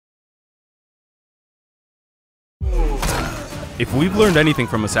If we've learned anything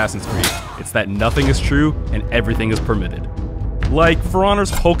from Assassin's Creed, it's that nothing is true and everything is permitted. Like For Honor's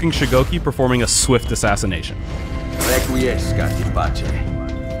hulking Shigoki performing a swift assassination.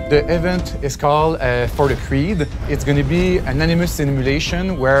 The event is called For the Creed. It's going to be an anime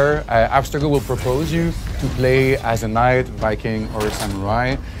simulation where Abstergo will propose you to play as a knight, Viking, or a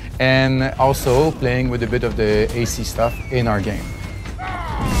samurai, and also playing with a bit of the AC stuff in our game.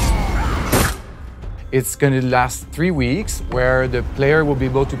 It's going to last 3 weeks, where the player will be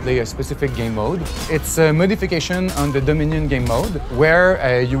able to play a specific game mode. It's a modification on the Dominion game mode,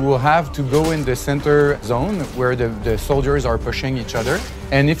 where you will have to go in the center zone where the soldiers are pushing each other.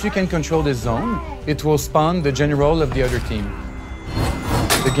 And if you can control this zone, it will spawn the general of the other team.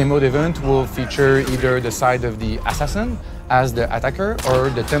 The game mode event will feature either the side of the assassin as the attacker or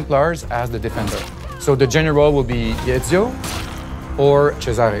the Templars as the defender. So the general will be Ezio or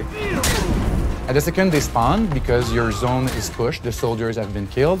Cesare. At the second they spawn, because your zone is pushed, the soldiers have been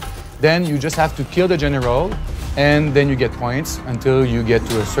killed, then you just have to kill the general, and then you get points until you get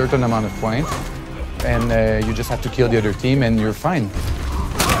to a certain amount of points, and you just have to kill the other team and you're fine.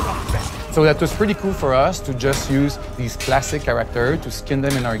 So that was pretty cool for us to just use these classic characters to skin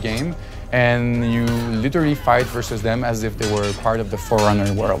them in our game, and you literally fight versus them as if they were part of the For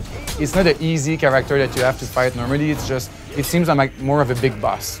Honor world. It's not an easy character that you have to fight normally, it's just, it seems like more of a big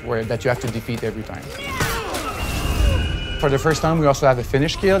boss that you have to defeat every time. For the first time, we also have a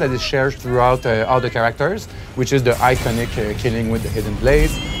finish kill that is shared throughout all the characters, which is the iconic killing with the hidden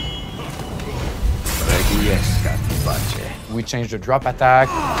blade. We changed the drop attack.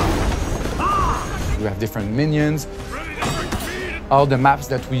 We have different minions. All the maps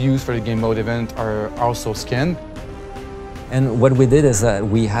that we use for the game mode event are also skinned. And what we did is that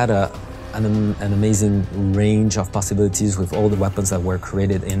we had an amazing range of possibilities with all the weapons that were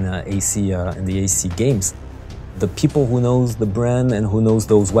created in the AC games. The people who knows the brand and who knows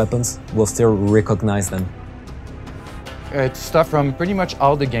those weapons will still recognize them. It's stuff from pretty much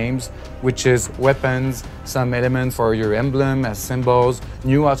all the games, which is weapons, some elements for your emblem as symbols,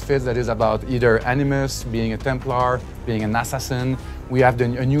 new outfits that is about either Animus, being a Templar, being an assassin. We have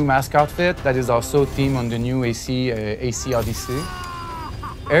a new mask outfit that is also themed on the new AC Odyssey.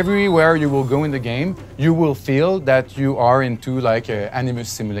 Everywhere you will go in the game, you will feel that you are into like an Animus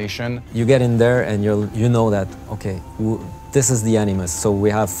simulation. You get in there and you know that, okay, this is the Animus. So we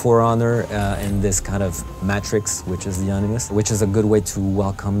have For Honor in this kind of matrix, which is the Animus, which is a good way to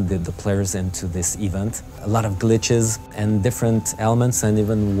welcome the players into this event. A lot of glitches and different elements, and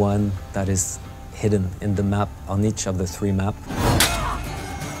even one that is hidden in the map on each of the 3 maps.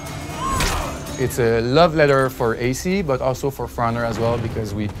 It's a love letter for AC, but also for For Honor as well,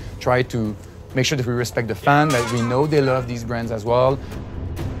 because we try to make sure that we respect the fan, that we know they love these brands as well.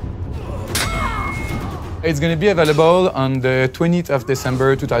 It's going to be available on the 20th of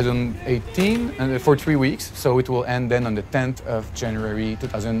December 2018 and for 3 weeks, so it will end then on the 10th of January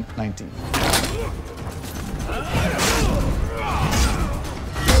 2019.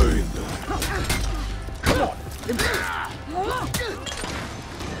 Come on.